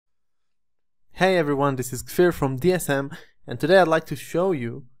Hey everyone, this is Kfir from DSM, and today I'd like to show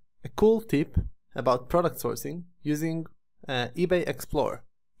you a cool tip about product sourcing using eBay Explorer.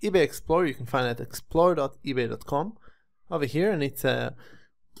 eBay Explorer you can find at explore.ebay.com over here, and it's a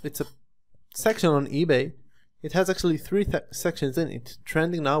section on eBay. It has actually three sections in it: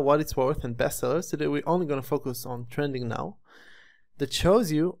 trending now, what it's worth, and bestsellers. Today we're only going to focus on trending now. That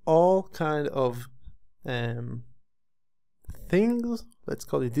shows you all kind of things, let's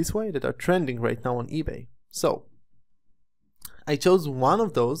call it this way, that are trending right now on eBay. So I chose one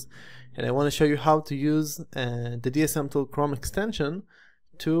of those, and I want to show you how to use the DSM tool Chrome Extension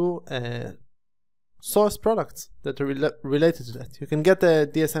to source products that are related to that. You can get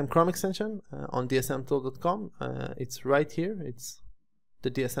the DSM Chrome Extension on dsmtool.com. It's right here. It's the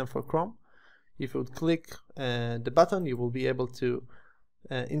DSM for Chrome. If you would click the button, you will be able to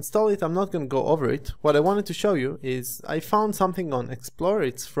install it. I'm not going to go over it. What I wanted to show you is I found something on Explorer.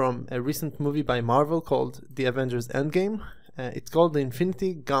 It's from a recent movie by Marvel called The Avengers Endgame. It's called the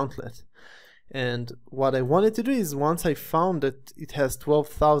Infinity Gauntlet. And what I wanted to do is, once I found that it has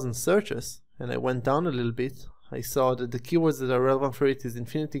 12,000 searches, and I went down a little bit, I saw that the keywords that are relevant for it is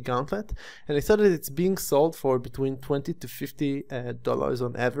Infinity Gauntlet, and I saw that it's being sold for between $20 to $50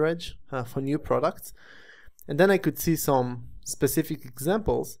 on average for new products. And then I could see some specific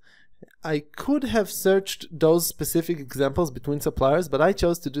examples. I could have searched those specific examples between suppliers, but I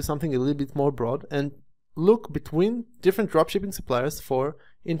chose to do something a little bit more broad and look between different dropshipping suppliers for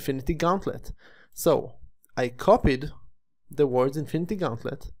Infinity Gauntlet. So I copied the words Infinity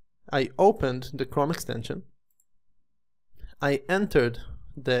Gauntlet, I opened the Chrome extension, I entered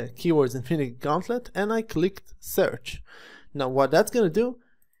the keywords Infinity Gauntlet, and I clicked search. Now what that's going to do,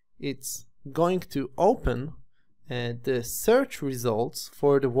 it's going to open the search results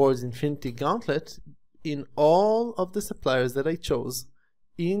for the words Infinity Gauntlet in all of the suppliers that I chose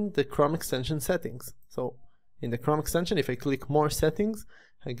in the Chrome extension settings. So in the Chrome extension, if I click more settings,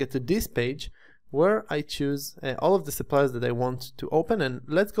 I get to this page where I choose all of the suppliers that I want to open, and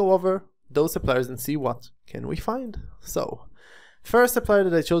let's go over those suppliers and see what can we find. So first supplier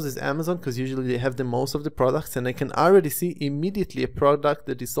that I chose is Amazon, because usually they have the most of the products, and I can already see immediately a product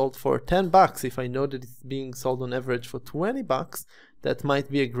that is sold for $10. If I know that it's being sold on average for $20, that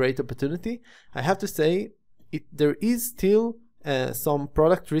might be a great opportunity. I have to say, there is still some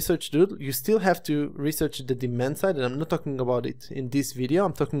product research to do. You still have to research the demand side, and I'm not talking about it in this video.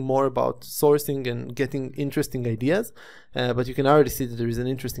 I'm talking more about sourcing and getting interesting ideas, but you can already see that there is an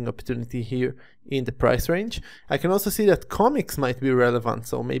interesting opportunity here in the price range. I can also see that comics might be relevant,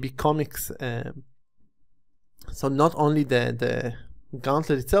 so maybe comics, so not only the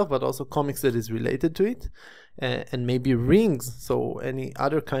gauntlet itself, but also comics that is related to it, and maybe rings, so any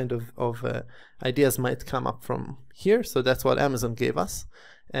other kind of ideas might come up from here. So that's what Amazon gave us.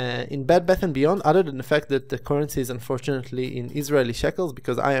 In Bed Bath & Beyond, other than the fact that the currency is unfortunately in Israeli shekels,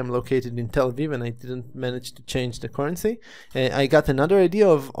 because I am located in Tel Aviv and I didn't manage to change the currency, I got another idea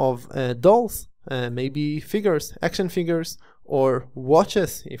of dolls, maybe figures, action figures, or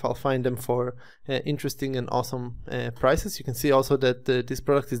watches, if I'll find them for interesting and awesome prices. You can see also that this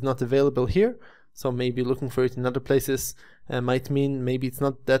product is not available here, so maybe looking for it in other places might mean maybe it's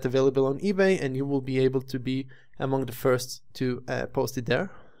not that available on eBay, and you will be able to be among the first to post it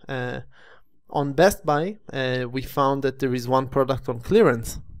there. On Best Buy, we found that there is one product on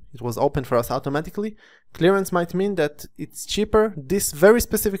clearance. It was open for us automatically. Clearance might mean that it's cheaper. This very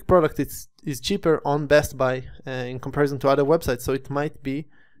specific product is cheaper on Best Buy in comparison to other websites, so it might be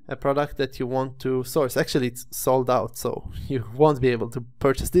a product that you want to source. Actually, it's sold out, so you won't be able to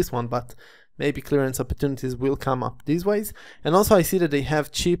purchase this one, but maybe clearance opportunities will come up these ways. And also I see that they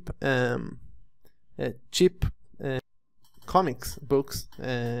have cheap comics books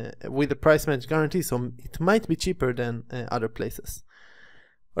with a price match guarantee, so it might be cheaper than other places.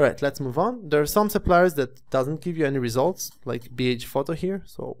 Alright, let's move on. There are some suppliers that doesn't give you any results, like BH Photo here,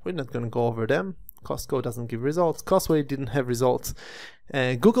 so we're not going to go over them. Costco doesn't give results. Costco didn't have results.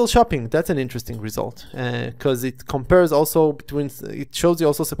 Google Shopping, that's an interesting result, because it compares also between, it shows you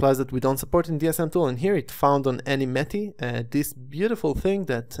also suppliers that we don't support in DSM tool, and here it found on Animeti this beautiful thing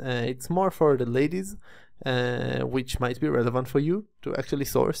that it's more for the ladies, which might be relevant for you to actually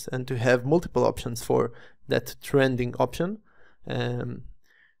source and to have multiple options for that trending option.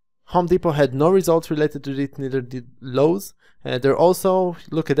 Home Depot had no results related to it, neither did Lowe's. They're also,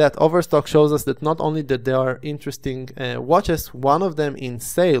 look at that, Overstock shows us that not only that there are interesting watches, one of them in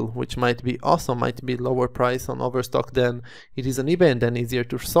sale, which might be awesome, might be lower price on Overstock than it is on eBay and then easier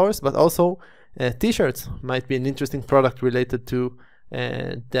to source, but also t-shirts might be an interesting product related to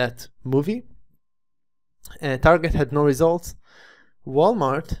that movie. Target had no results.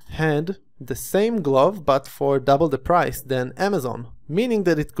 Walmart had the same glove but for double the price than Amazon, meaning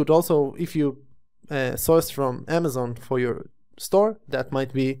that it could also, if you source from Amazon for your store, that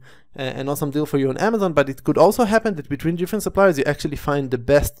might be an awesome deal for you on Amazon. But it could also happen that between different suppliers you actually find the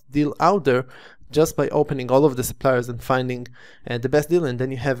best deal out there just by opening all of the suppliers and finding the best deal, and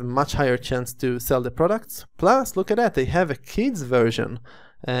then you have a much higher chance to sell the products. Plus, look at that, they have a kids version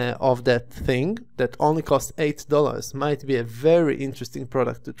of that thing that only costs $8. Might be a very interesting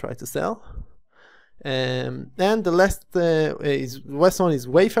product to try to sell. And the last one is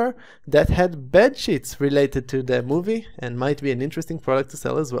Wayfair, that had bed sheets related to the movie and might be an interesting product to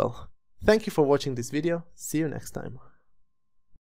sell as well. Thank you for watching this video. See you next time.